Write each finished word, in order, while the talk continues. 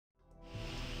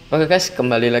Oke guys,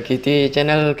 kembali lagi di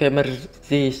channel GamerZ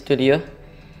Studio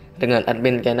dengan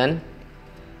admin Keenan.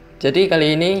 Jadi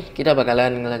kali ini kita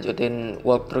bakalan ngelanjutin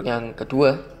walkthrough yang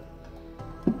kedua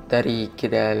dari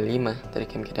GTA 5, dari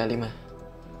game GTA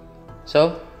 5.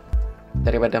 So,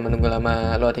 daripada menunggu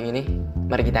lama loading ini,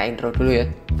 mari kita intro dulu ya.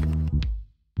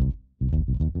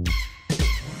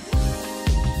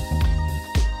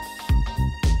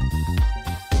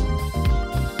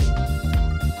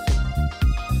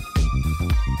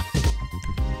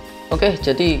 Oke,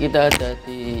 jadi kita ada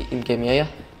di in-game-nya ya.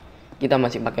 Kita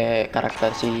masih pakai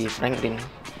karakter si Franklin.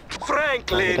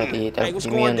 Kita di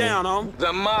Terpemian. Nah,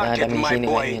 ada misi ini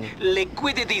kayaknya.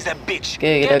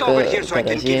 Oke, kita ke garasi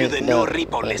ya. Kita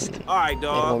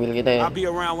naik mobil kita ya.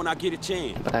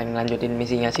 Kita ngelanjutin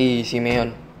misinya si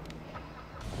Simeon.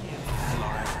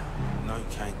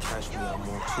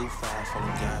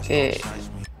 Oke.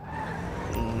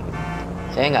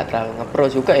 Saya nggak terlalu ngepro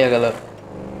juga ya kalau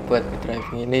buat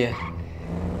driving ini ya,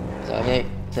 soalnya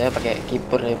saya pakai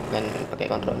keyboard ya, bukan pakai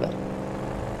controller.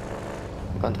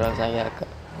 Kontrol saya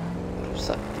agak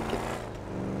rusak dikit.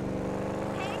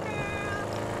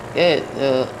 Oke,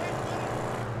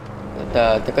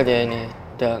 udah dekat ya ini,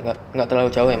 udah nggak terlalu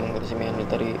jauh emang dari sini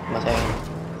dari rumah saya.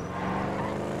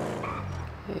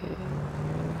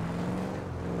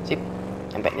 Sip,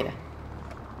 sampai kita.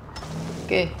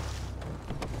 Oke,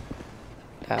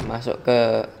 udah masuk ke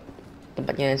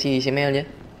tempatnya si Simeon ya.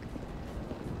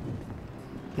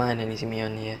 Mana nih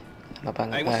Simeon ya? Apa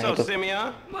Hey, what's up,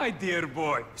 Simeon? My dear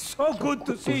boy, so good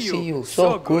to see you.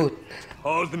 So good.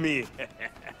 Hold me.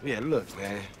 Yeah, look,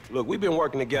 man. Look, we've been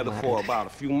working together for about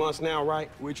a few months now,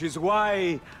 right? Which is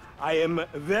why I am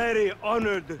very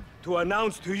honored to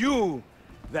announce to you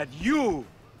that you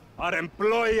are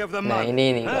employee of the month. Nah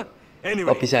ini nih, huh? Anyway,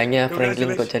 kok bisanya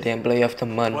Franklin kok jadi employee of the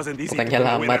month? Bukannya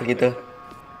lamar gitu.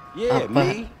 Yeah, apa?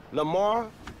 me, Lamar,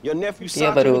 your nephew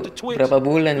Dia baru berapa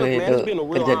bulan loh itu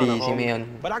kerja di Simeon.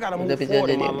 But I gotta move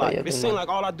forward in my life. It seems like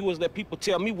all I do is let people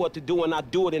tell me what to do and I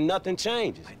do it and nothing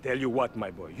changes. I tell you what, my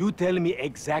boy. You tell me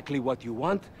exactly what you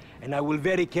want and I will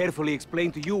very carefully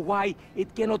explain to you why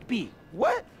it cannot be.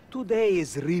 What? Today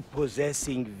is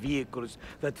repossessing vehicles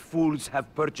that fools have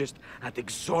purchased at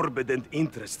exorbitant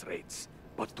interest rates.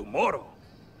 But tomorrow,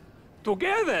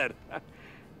 together,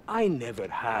 I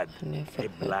never had a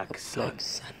black son.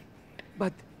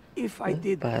 But if I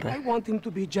did, I want him to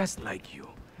be just like you.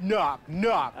 Knock,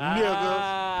 knock,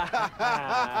 niggas.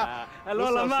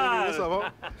 Hello, Lamar. What's up,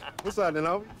 What's up,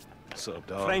 homie? What's up,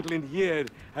 dog? Franklin here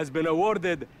has been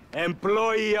awarded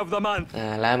Employee of the Month.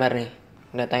 Nah, lamar nih.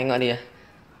 Udah tengok dia.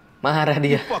 Marah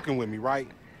dia. You fucking with me, right?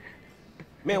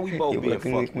 Man, we both being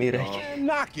fucked with, dog. Man,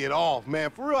 knock it off, man.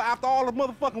 For real, after all the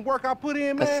motherfucking work I put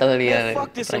in, man. Kesel dia.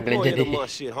 Fuck this Franklin employee of jadi the month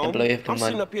shit, homie. employee of the I'm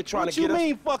sitting month. up here trying What to you get us.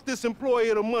 mean, fuck this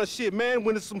employee of the month shit, man?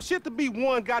 When there's some shit to be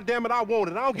won, goddamn it, I want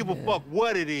it. I don't give a fuck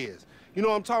what it is. You know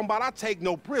what I'm talking about? I take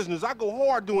no prisoners. I go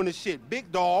hard doing this shit. Big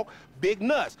dog, big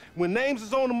nuts. When names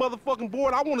is on the motherfucking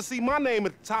board, I want to see my name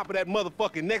at the top of that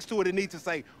motherfucking next to it. It needs to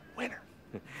say winner.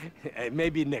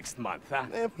 Maybe next month, huh?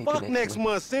 Man, fuck next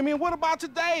month, Simeon. What about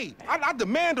today? I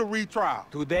demand a retrial.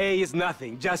 Today is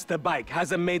nothing, just a bike.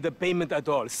 Hasn't made a payment at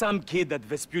all. Some kid at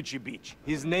Vespucci Beach.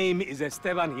 His name is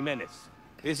Esteban Jimenez.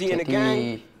 Is he in the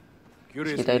gang?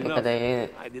 Curiously Kita itu enough,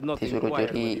 katanya I did not disuruh inquire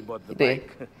curi when he bought the itu ya,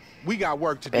 bike. We got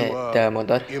work to do,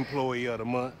 motor employee of the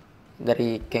month.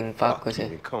 dari geng Bagus ya.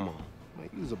 Come on.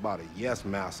 Man, you was about a yes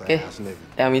mouse Oke, ass nigga.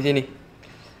 kami sini.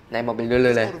 Naik mobil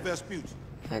dulu lah. Let's go to Vespucci.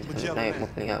 Naik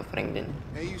mobilnya Franklin.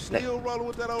 And you still rolling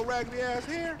with that old raggedy ass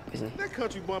hair? That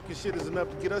country bumpkin shit is enough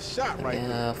to get us shot right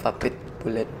now. Vapid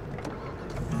bullet.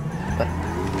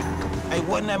 Hey,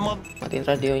 wasn't that mother Matiin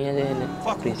radionya deh ini.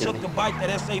 fucking took the bike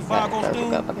that S.A. Vagos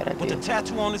dude with the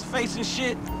tattoo on his face and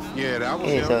shit? Yeah, that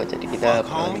was him. So jadi kita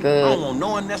Fuck, homie. ke I don't want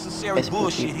no unnecessary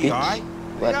bullshit here, alright?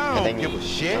 buat I don't katanya give a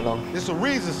shit. tolong. There's a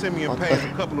reason Simeon pays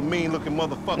a couple of mean-looking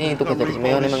motherfuckers Nih, to come tugas dari repo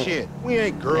Simeon this emang shit. We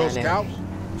ain't Girl Scouts.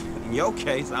 In your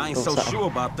case, I ain't so sure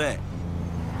about that.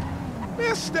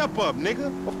 Man, step up,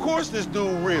 nigga. Of course this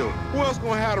dude real. Who else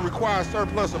gonna have the required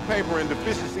surplus of paper and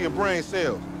deficiency of brain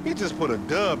cells? He just put a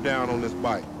dub down on this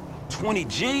bike. 20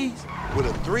 G's? With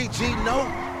a 3G note?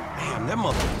 Damn, that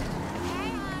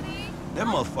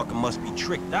motherfucker must be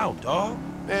tricked out, dog.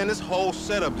 Man, this whole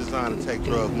setup designed to take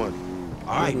drug money.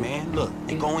 All right, man, look,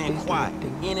 and go in quiet.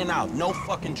 In and out, no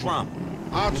fucking drama.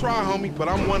 I'll try, homie, but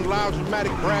I'm one loud,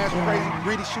 dramatic, brass, crazy,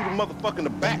 greedy, shoot a motherfucker in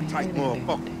the back type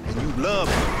motherfucker. And you love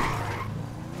me.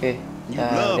 Oke, You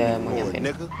kita love udah me mau for it, nyampe.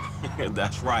 nigga.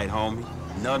 That's right, homie.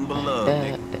 Nothing but love,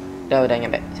 nigga. Udah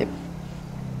nyampe, sip.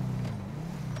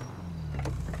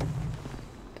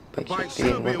 The bike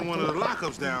should be in one of the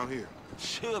lockups down here.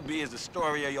 Should be is the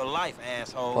story of your life,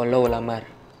 asshole. Follow lamar.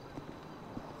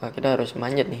 Wah, kita harus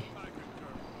manjat nih.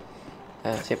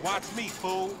 Sip. Watch me,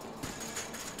 fool.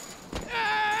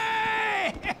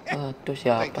 Tuh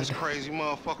siapa tuh?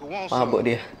 Mabuk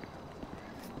dia.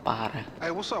 Parah. Hey,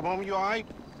 what's up, homie? You alright?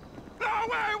 No,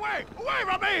 wait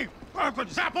from me!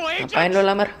 Ngapain lo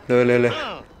lamar? Lo.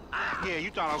 Yeah, you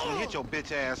thought I was gonna hit your bitch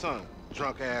ass, huh?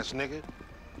 Drunk ass nigga.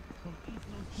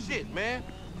 Shit, man.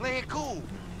 Play it cool.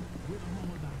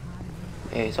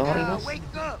 Sorry bos.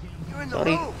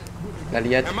 Sorry. Gak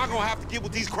lihat. Am I gonna have to get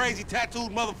with these crazy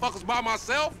tattooed motherfuckers by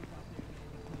myself?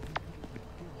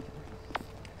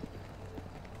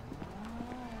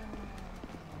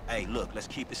 Hey, look, let's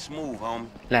keep it smooth, homie.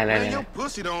 Lah. Your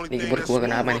pussy the only Ini thing kebur that's gua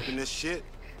smooth kenapa up nih? in this shit.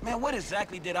 Man, what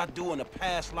exactly did I do in a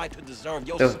past life to deserve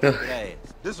your Loh. stupid ass?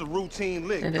 This is a routine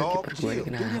lick, Ada dog. kiper gua Chill.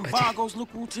 nih Do them kenapa sih? Vagos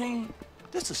look routine?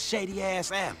 This a shady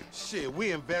ass alley. Shit,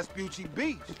 we in Vespucci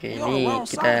Beach. Oke, You're on the ini wrong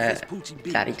kita side of this Poochie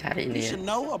Beach. cari-cari You ini ya. should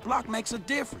know a block makes a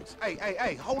difference.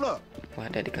 Hey, hold up. Wah,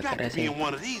 ada di You got to kakak be sih. in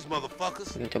one of these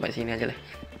motherfuckers. Ini coba sini aja lah.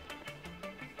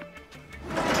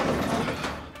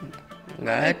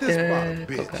 Nggak Ain't this about a ada,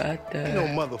 bitch? kok nggak ada. Ain't no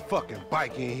motherfucking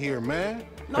bike in here, man.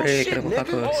 No Hore, shit, kenapa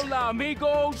nigga. bagus? Hola,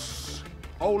 amigos.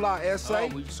 Hola, S.A.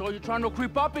 We saw you trying to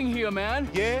creep up in here, man.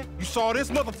 Yeah, you saw this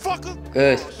motherfucker?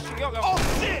 Gus, Oh,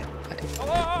 shit!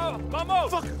 Come on,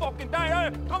 fucking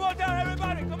down. Come on down,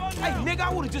 everybody. Come on Hey, down. nigga, I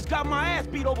would've just got my ass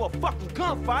beat over a fucking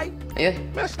gunfight. ayo.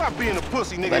 Man, stop being a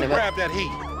pussy, nigga, and Bye. grab that heat.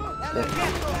 Dah.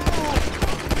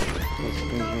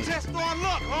 Test our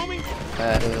luck, homie.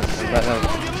 Aduh, tembak kau.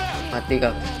 On your left. Mati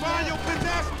kau. Find your bitch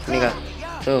ass. Ini kau.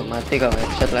 Tuh, mati kau.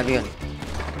 Shot lagi kan.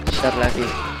 Shot lagi.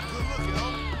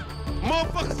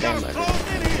 Motherfuckers got us Tembak. closed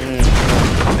in here.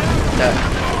 Dah.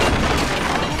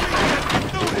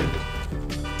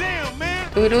 Damn,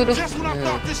 man. Tuh. Just when I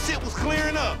thought this shit was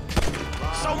clearing up.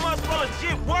 So much for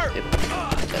legit work.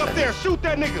 Up there, shoot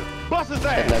that nigga. Bust his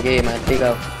Shot ass. lagi, mati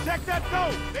kau. Check that door.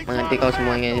 They Mati trying kau to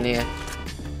semuanya find ini ya.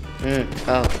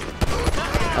 Kau.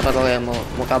 Apa kau yang mau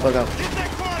kabur kau? Get that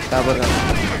car. Kabur kau.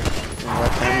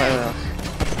 Buat tembak kau.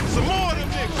 Some more of them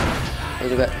niggas. Ini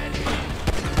juga.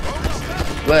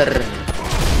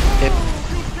 Sip.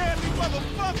 You deadly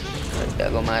motherfucker. Udah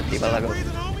gua mati pala kau.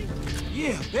 Breathing on me?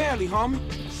 Yeah, barely, homie.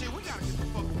 Shit, we gotta get the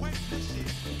fuck away from this shit.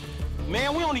 Man,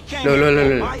 we only came Loh. here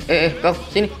for a bite. Kau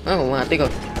sini. Mati kau.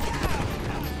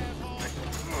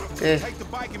 Take the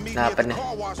bike and meet me at Dapat the nih.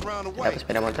 car wash round the way. Dapat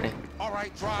sepeda motornya. All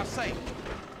right, drive safe.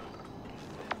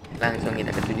 Langsung kita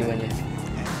ke tujuannya.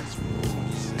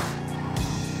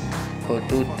 Go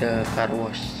to the car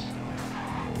wash.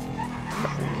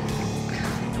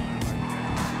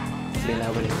 Bela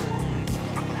boleh.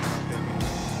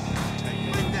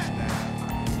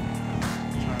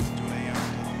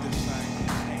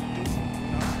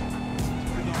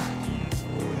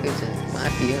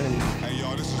 Mati ya lagi. Hey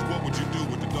y'all, this is what would you do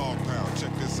with the dog pound.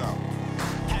 Check this out.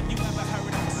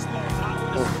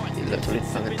 Oh, gila sulit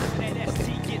banget untuk pakai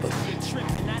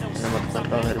nomor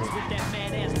controller.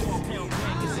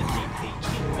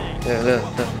 Tuh.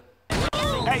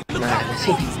 Mana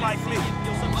sih?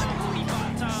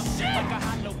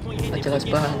 Nggak jelas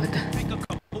banget.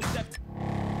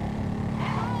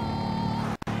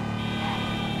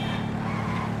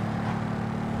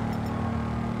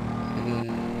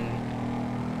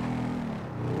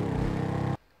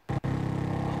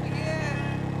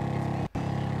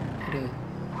 Aduh.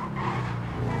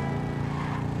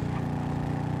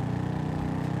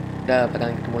 Udah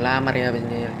bakalan ketemu lamar ya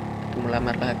biasanya ya. Ketemu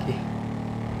lamar lagi.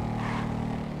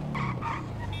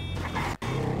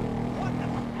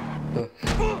 Tuh.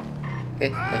 Oke,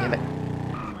 udah nyampe.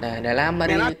 Nah, ada lamar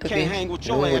Man, I itu can't hang with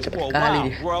your ass cepet for a sekali while,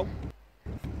 dia. bro.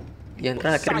 Yang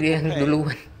terakhir dia yang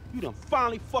duluan. You done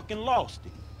finally fucking lost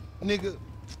it. Nigga,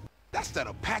 that's that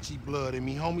Apache blood in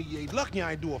me, homie. You ain't lucky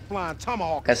I ain't do a flying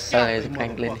tomahawk. Kesel Scalp ya they si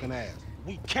Franklin. motherfucking ass.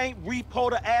 We can't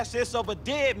repo the assets of a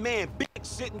dead man, big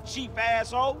sitting chief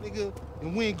asshole. Nigga,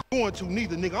 and we ain't going to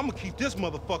neither, nigga. I'm gonna keep this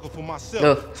motherfucker for myself.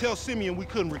 Loh. Tell Simeon we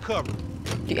couldn't recover.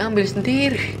 Diambil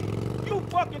sendiri. You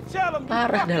fucking tell him, you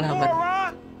Parah dah fucking lamar.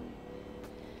 moron.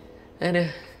 Aduh.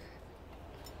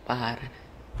 Parah.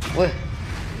 Wah.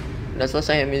 Udah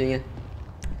selesai ya misinya.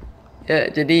 Ya,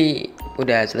 jadi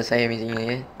udah selesai misinya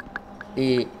ya.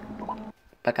 Di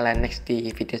bakalan next di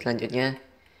video selanjutnya.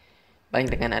 Paling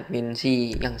dengan admin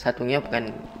si yang satunya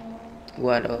bukan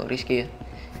gua atau Rizky ya.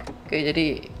 Oke, jadi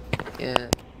ya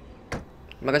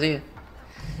terima kasih ya.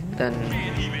 Dan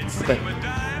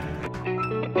bye.